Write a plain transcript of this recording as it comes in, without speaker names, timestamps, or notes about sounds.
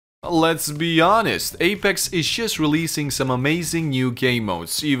Let's be honest, Apex is just releasing some amazing new game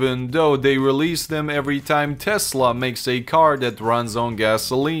modes, even though they release them every time Tesla makes a car that runs on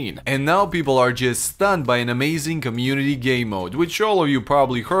gasoline. And now people are just stunned by an amazing community game mode, which all of you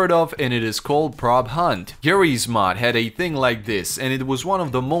probably heard of, and it is called Prop Hunt. Garry's Mod had a thing like this, and it was one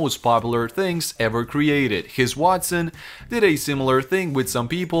of the most popular things ever created. His Watson did a similar thing with some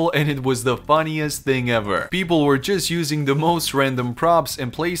people, and it was the funniest thing ever. People were just using the most random props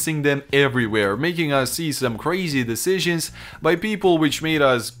and placing them everywhere, making us see some crazy decisions by people which made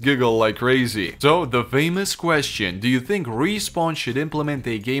us giggle like crazy. So the famous question, do you think Respawn should implement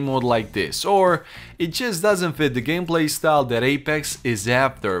a game mode like this, or it just doesn't fit the gameplay style that Apex is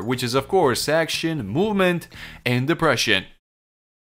after, which is of course action, movement, and depression?